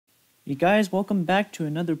Hey guys, welcome back to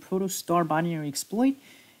another Protostar binary exploit.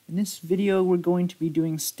 In this video, we're going to be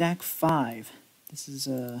doing Stack5. This is,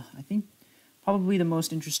 I think, probably the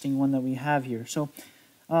most interesting one that we have here. So,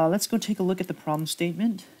 let's go take a look at the problem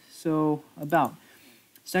statement. So,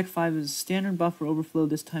 Stack5 is standard buffer overflow,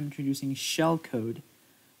 this time introducing shellcode.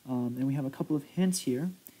 And we have a couple of hints here.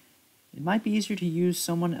 It might be easier to use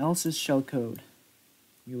someone else's shellcode.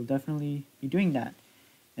 We will definitely be doing that.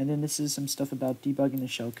 And then this is some stuff about debugging the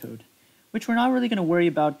shellcode, which we're not really going to worry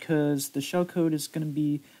about because the shellcode is going to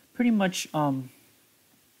be pretty much, it's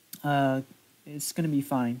going to be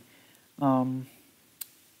fine.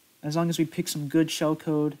 As long as we pick some good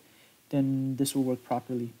shellcode, then this will work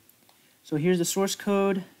properly. So here's the source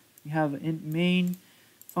code. We have an int main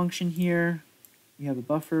function here. We have a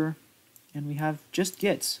buffer, and we have just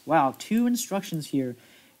gets. Wow, 2 instructions here,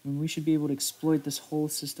 and we should be able to exploit this whole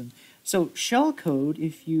system. So shellcode,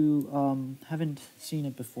 if you haven't seen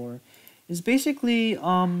it before, is basically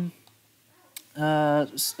a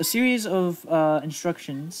series of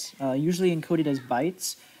instructions, usually encoded as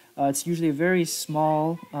bytes. It's usually a very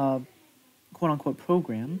small, quote-unquote,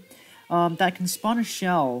 program that can spawn a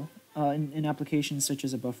shell in applications such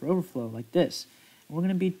as a buffer overflow, like this. And we're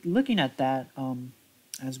going to be looking at that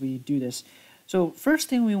as we do this. So first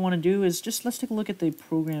thing we want to do is let's take a look at the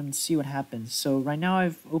program and see what happens. So right now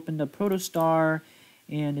I've opened up Protostar,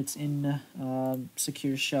 and it's in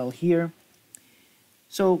secure shell here.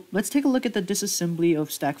 So let's take a look at the disassembly of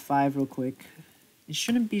Stack5 real quick. It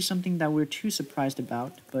shouldn't be something that we're too surprised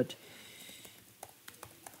about, but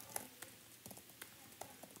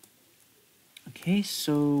okay,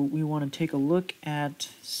 so we want to take a look at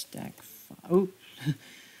Stack5. Oh,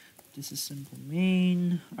 disassemble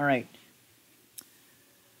main. All right.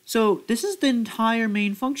 So this is the entire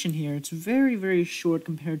main function here. It's very, very short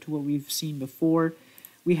compared to what we've seen before.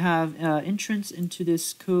 We have entrance into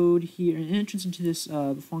this code here, an entrance into this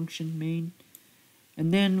function main.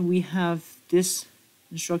 And then we have this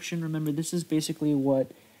instruction. Remember, this is basically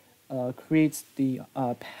what creates the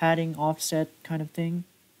padding offset kind of thing.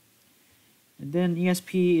 And then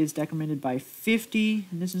ESP is decremented by 50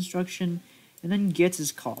 in this instruction. And then gets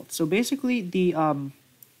is called. So basically the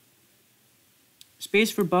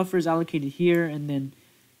space for buffer is allocated here, and then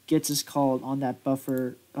gets is called on that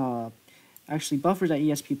buffer. Actually, buffer is at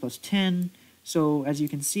ESP plus 10. So as you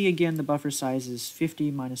can see, again, the buffer size is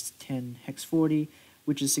 50 minus 10 hex 40,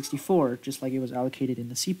 which is 64, just like it was allocated in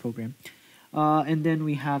the C program. And then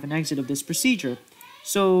we have an exit of this procedure.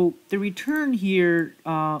 So the return here,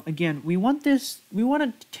 again, we want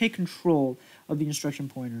to take control of the instruction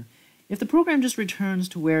pointer. If the program just returns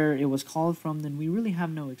to where it was called from, then we really have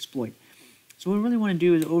no exploit. So what we really want to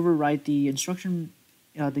do is overwrite the instruction,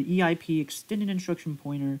 the EIP extended instruction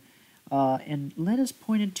pointer, and let us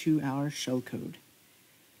point it to our shellcode.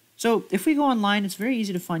 So if we go online, it's very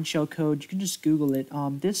easy to find shellcode. You can just Google it.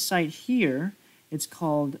 This site here, it's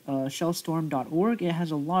called shellstorm.org. It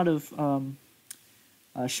has a lot of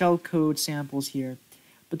shellcode samples here.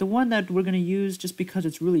 But the one that we're going to use, just because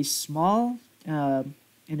it's really small and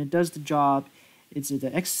it does the job, it's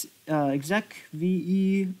the exec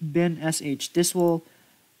ve bin sh. This will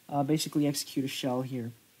basically execute a shell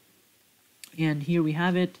here. And here we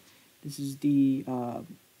have it. This is the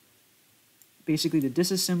basically the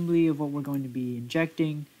disassembly of what we're going to be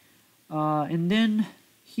injecting. And then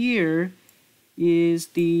here is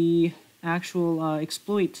the actual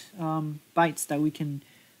exploit bytes that we can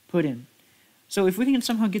put in. So if we can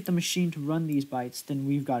somehow get the machine to run these bytes, then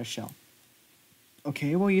we've got a shell.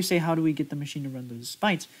 Okay, well, you say, how do we get the machine to run those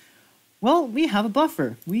bytes? Well, we have a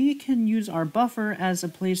buffer. We can use our buffer as a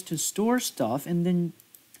place to store stuff and then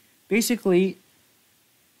basically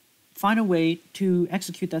find a way to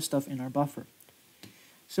execute that stuff in our buffer.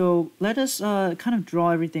 So let us kind of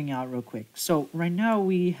draw everything out real quick. So right now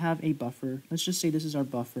we have a buffer. Let's just say this is our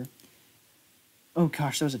buffer. Oh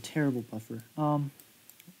gosh, that was a terrible buffer.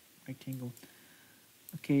 Rectangle.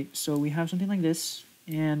 Okay, so we have something like this,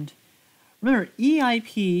 and remember,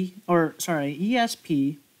 ESP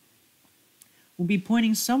will be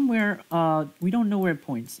pointing somewhere, we don't know where it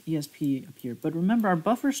points, ESP up here, but remember our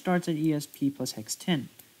buffer starts at ESP plus hex 10.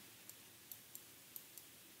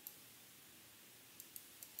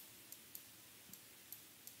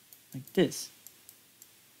 Like this.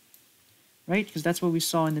 Right? Because that's what we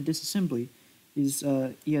saw in the disassembly, is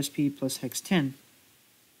ESP plus hex 10.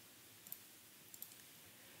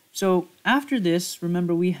 So after this,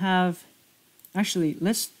 remember we have, actually,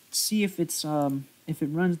 let's see if it's if it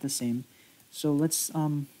runs the same. So let's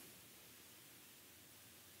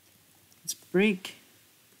break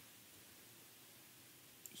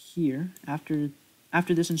here after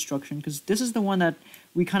this instruction, because this is the one that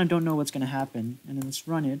we kind of don't know what's going to happen. And then let's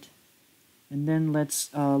run it. And then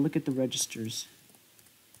let's look at the registers.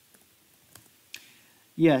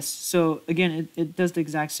 Yes, so again, it does the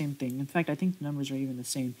exact same thing. In fact, I think the numbers are even the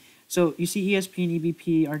same. So you see ESP and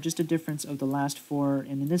EBP are just a difference of the last 4,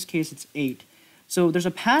 and in this case it's 8. So there's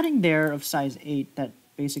a padding there of size 8 that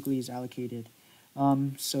basically is allocated.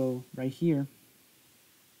 So right here,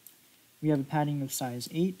 we have a padding of size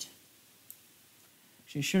 8.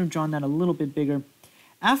 So I should have drawn that a little bit bigger.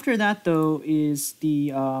 After that, though, is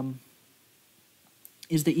the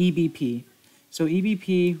EBP. So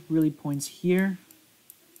EBP really points here.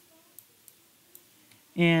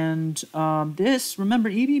 And this, remember,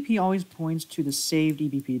 EBP always points to the saved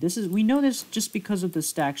EBP. We know this just because of the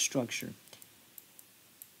stack structure.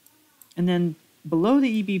 And then below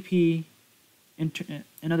the EBP, in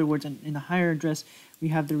other words, in the higher address, we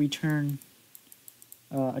have the return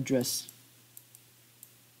address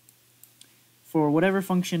for whatever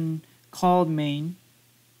function called main.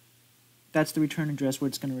 That's the return address where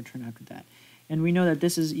it's going to return after that. And we know that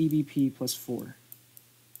this is EBP plus 4.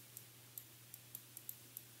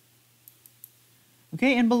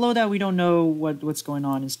 Okay, and below that we don't know what's going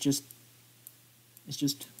on. It's just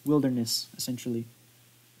wilderness, essentially.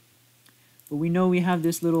 But we know we have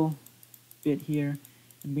this little bit here,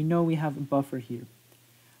 and we know we have a buffer here.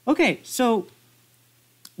 Okay, so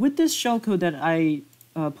with this shellcode that I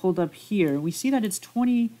pulled up here, we see that it's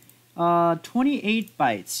 28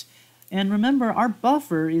 bytes. And remember, our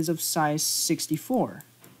buffer is of size 64.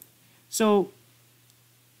 So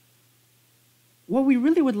what we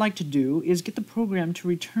really would like to do is get the program to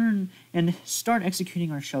return and start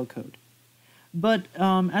executing our shellcode. But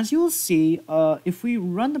as you will see, if we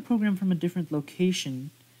run the program from a different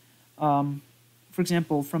location, for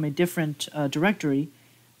example, from a different directory,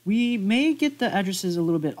 we may get the addresses a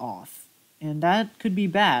little bit off. And that could be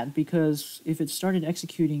bad, because if it started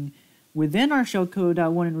executing within our shellcode,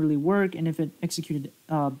 that wouldn't really work. And if it executed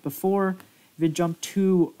before, if it jumped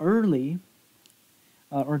too early,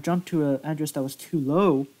 or jumped to an address that was too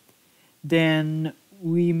low, then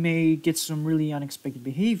we may get some really unexpected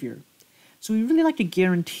behavior. So we really like to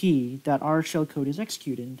guarantee that our shellcode is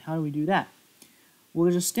executed. And how do we do that? Well,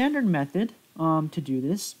 there's a standard method to do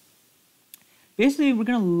this. Basically, we're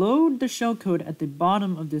going to load the shellcode at the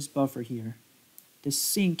bottom of this buffer here, this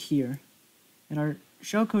sink here, and our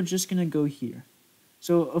shellcode is just going to go here.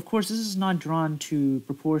 So, of course, this is not drawn to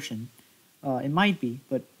proportion. It might be,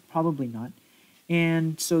 but probably not.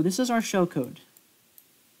 And so this is our shellcode.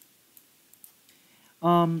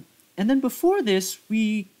 And then before this,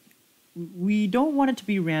 we don't want it to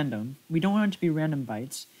be random. We don't want it to be random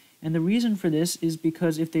bytes. And the reason for this is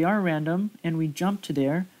because if they are random and we jump to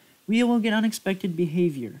there, we will get unexpected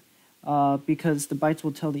behavior. Because the bytes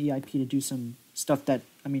will tell the EIP to do some stuff that,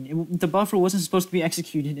 the buffer wasn't supposed to be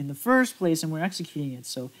executed in the first place, and we're executing it.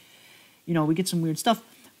 So, we get some weird stuff.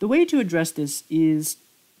 The way to address this is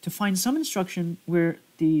to find some instruction where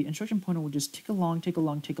the instruction pointer will just tick along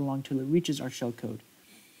till it reaches our shellcode.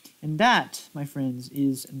 And that, my friends,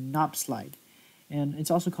 is nop slide. And it's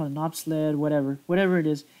also called a nop sled, whatever it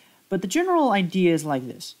is. But the general idea is like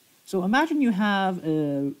this. So imagine you have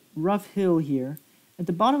a rough hill here. At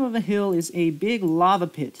the bottom of a hill is a big lava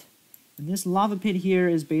pit. And this lava pit here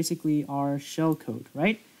is basically our shellcode,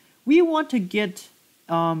 right? We want to get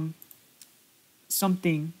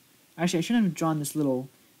something. Actually, I shouldn't have drawn this little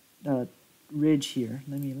ridge here.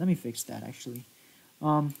 Let me fix that, actually.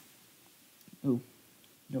 Oh, no.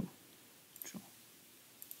 Control.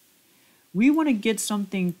 We want to get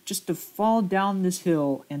something just to fall down this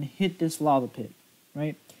hill and hit this lava pit,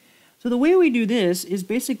 right? So the way we do this is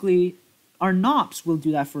basically our nops will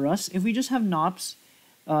do that for us. If we just have nops,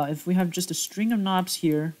 if we have just a string of nops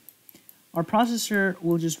here, our processor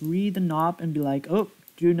will just read the nop and be like, oh,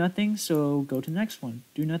 do nothing, so go to the next one.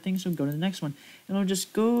 Do nothing, so go to the next one. And it'll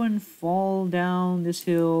just go and fall down this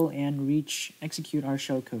hill and execute our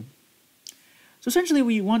shellcode. So essentially,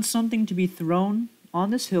 we want something to be thrown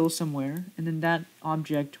on this hill somewhere, and then that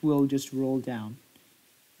object will just roll down.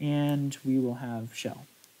 And we will have shell.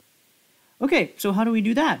 Okay, so how do we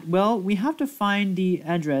do that? Well, we have to find the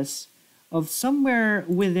address of somewhere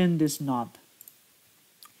within this nop.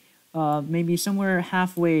 Maybe somewhere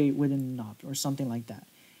halfway within the nop or something like that.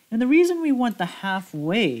 And the reason we want the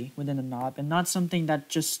halfway within the nop and not something that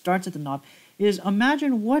just starts at the nop is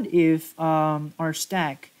imagine what if our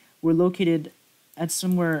stack were located at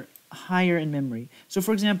somewhere higher in memory. So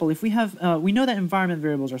for example, if we have, we know that environment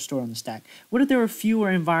variables are stored on the stack. What if there were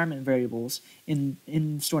fewer environment variables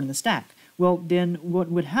stored in the stack? Well, then what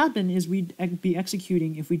would happen is we'd be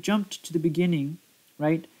executing, if we jumped to the beginning,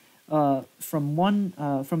 right, from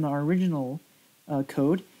our original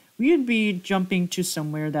code, we would be jumping to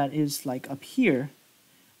somewhere that is like up here,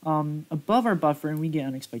 above our buffer, and we get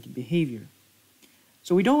unexpected behavior.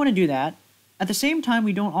 So we don't want to do that. At the same time,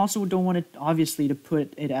 we don't want it, obviously, to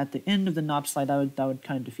put it at the end of the knob slide. That would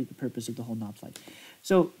kind of defeat the purpose of the whole knob slide.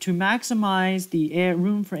 So to maximize the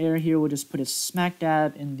room for error here, we'll just put it smack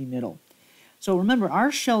dab in the middle. So remember,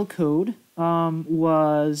 our shell code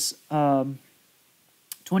was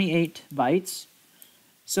 28 bytes.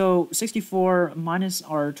 So 64 minus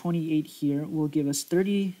our 28 here will give us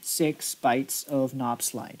 36 bytes of knob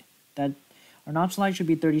slide. That our knob slide should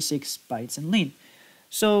be 36 bytes in length.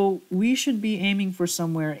 So we should be aiming for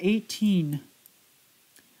somewhere 18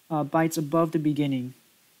 bytes above the beginning.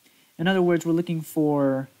 In other words, we're looking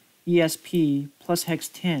for ESP plus hex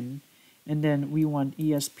 10, and then we want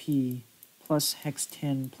ESP plus hex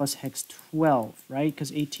 10 plus hex 12, right?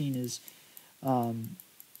 Because 18 is 12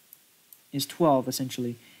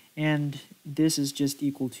 essentially, and this is just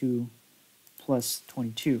equal to plus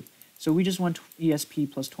 22. So we just want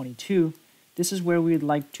ESP plus 22. This is where we'd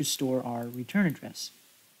like to store our return address.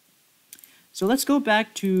 So let's go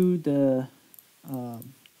back to the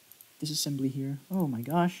disassembly here. Oh my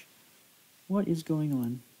gosh, what is going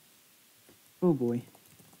on? Oh boy.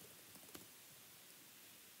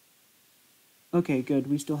 Okay, good.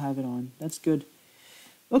 We still have it on. That's good.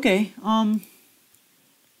 Okay.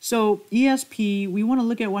 So ESP, we want to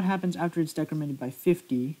look at what happens after it's decremented by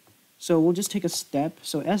 50. So we'll just take a step.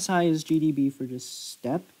 So SI is GDB for just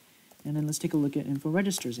step. And then let's take a look at info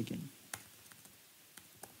registers again.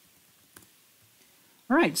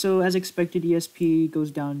 All right, so as expected, ESP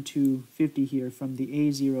goes down to 50 here from the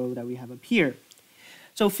A0 that we have up here.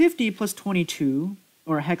 So 50 plus 22,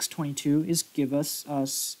 or hex 22, is give us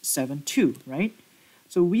 72, right?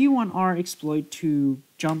 So we want our exploit to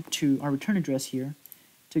jump to our return address here,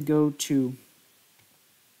 to go to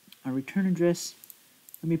our return address.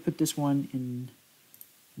 Let me put this one in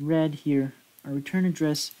red here. Our return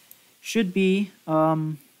address should be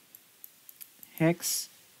hex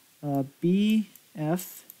BFFF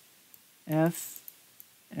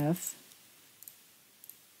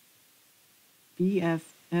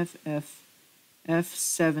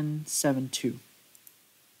F772.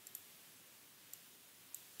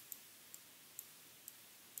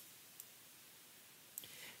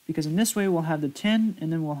 Because in this way we'll have the 10,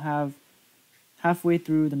 and then we'll have halfway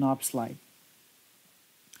through the knob slide.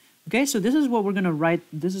 Okay, so this is what we're going to write.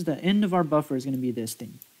 This is the end of our buffer, is going to be this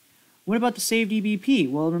thing. What about the saved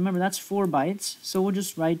EBP? Well, remember, that's 4 bytes, so we'll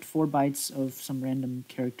just write 4 bytes of some random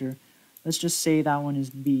character. Let's just say that one is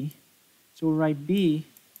B. So we'll write B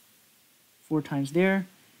 4 times there.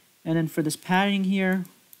 And then for this padding here,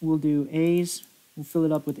 we'll do A's. We'll fill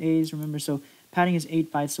it up with A's, remember. So padding is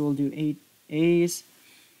 8 bytes, so we'll do 8 A's.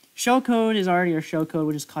 Shellcode is already our shellcode.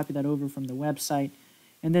 We'll just copy that over from the website.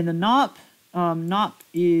 And then the NOP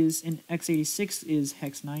is in x86 is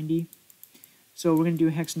hex 90. So we're going to do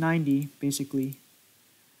hex 90, basically,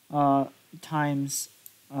 times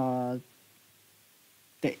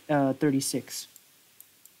 36.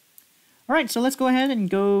 All right, so let's go ahead and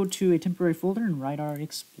go to a temporary folder and write our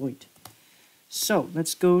exploit. So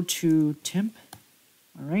let's go to temp.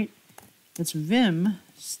 All right, let's vim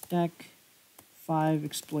stack5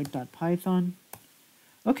 exploit.python.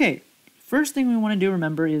 Okay, first thing we want to do,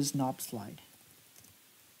 remember, is knob slide.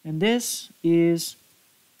 And this is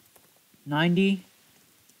 90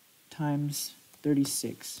 times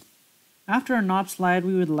 36. After our knob slide,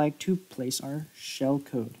 we would like to place our shell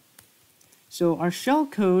code. So our shell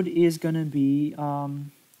code is going to be, we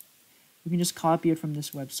can just copy it from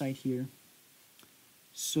this website here.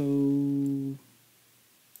 So,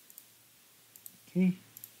 okay.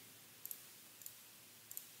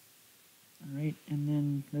 All right, and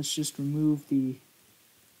then let's just remove the,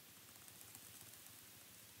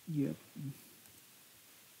 yep.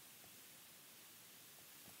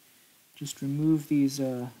 Just remove these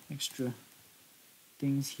extra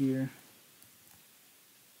things here.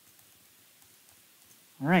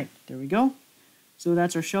 All right, there we go. So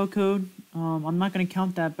that's our shell code. I'm not going to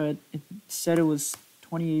count that, but it said it was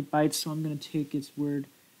 28 bytes, so I'm going to take its word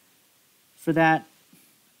for that.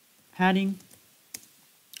 Padding.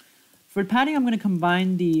 For padding, I'm going to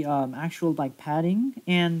combine the actual like padding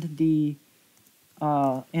and the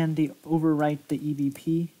overwrite the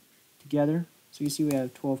EBP together. So you see we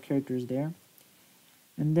have 12 characters there.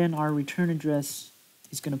 And then our return address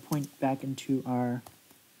is going to point back into our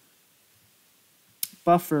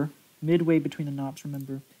buffer midway between the knobs,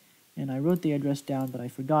 remember. And I wrote the address down, but I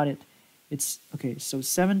forgot it. It's, okay, so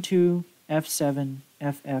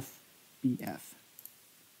 72F7FFBF.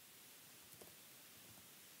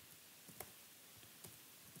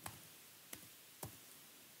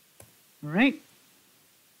 All right.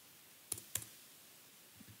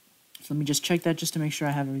 So let me just check that just to make sure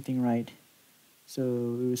I have everything right. So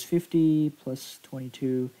it was 50 plus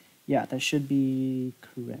 22. Yeah, that should be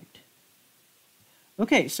correct.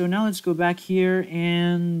 Okay, so now let's go back here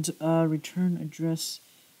and return address.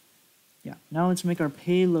 Yeah, now let's make our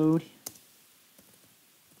payload.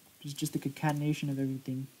 It's just the concatenation of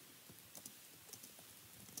everything.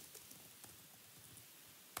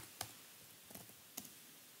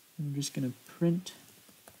 I'm just going to print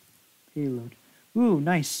payload. Ooh,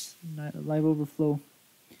 nice. Live overflow.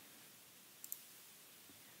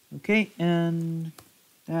 Okay, and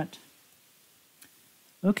that.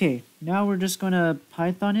 Okay, now we're just going to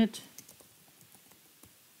Python it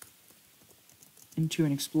into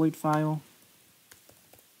an exploit file.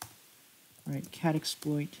 All right, cat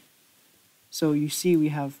exploit. So you see we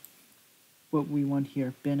have what we want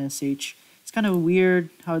here, bin.sh. It's kind of weird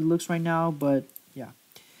how it looks right now, but yeah.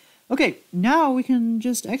 Okay, now we can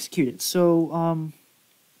just execute it. So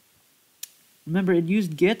remember it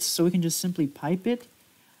used gets, so we can just simply pipe it.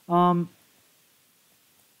 But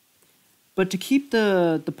to keep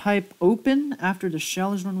the pipe open after the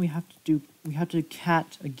shell is run, we have to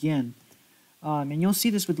cat again. And you'll see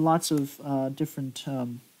this with lots of different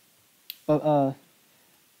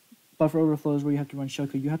buffer overflows where you have to run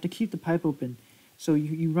shellcode. You have to keep the pipe open. So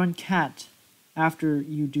you run cat after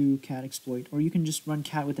you do cat exploit, or you can just run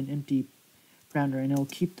cat with an empty parameter and it'll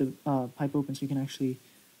keep the pipe open so you can actually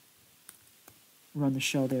run the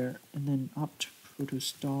shell there. And then opt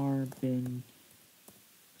protostar bin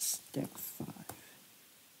Stack5.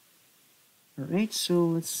 Alright, so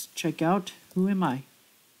let's check out who am I.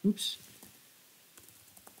 Oops.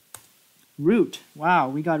 Root. Wow,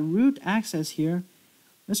 we got root access here.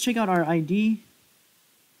 Let's check out our ID.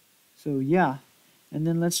 So yeah, and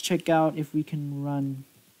then let's check out if we can run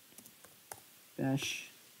bash.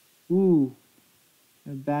 Ooh,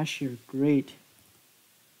 a bash here, great.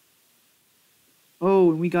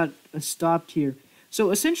 Oh, and we got a stopped here.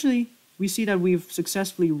 So essentially, we see that we've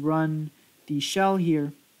successfully run the shell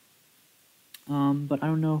here. But I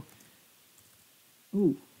don't know.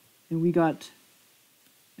 Ooh, and we got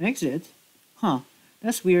exit. Huh,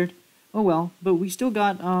 that's weird. Oh well, but we still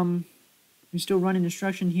got, we still run an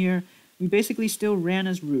instruction here. We basically still ran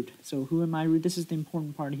as root. So who am I root? This is the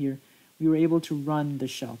important part here. We were able to run the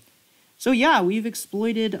shell. So yeah, we've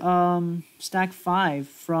exploited Stack5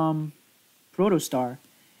 from Protostar.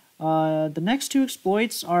 The next two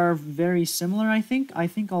exploits are very similar, I think. I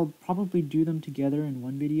think I'll probably do them together in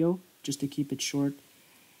one video, just to keep it short.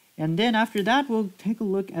 And then after that, we'll take a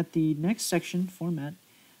look at the next section, format.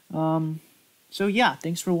 So yeah,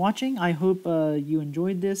 thanks for watching. I hope you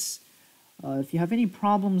enjoyed this. If you have any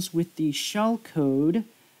problems with the shellcode,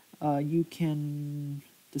 you can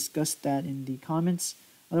discuss that in the comments.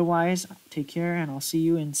 Otherwise, take care, and I'll see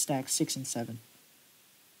you in Stack 6 and 7.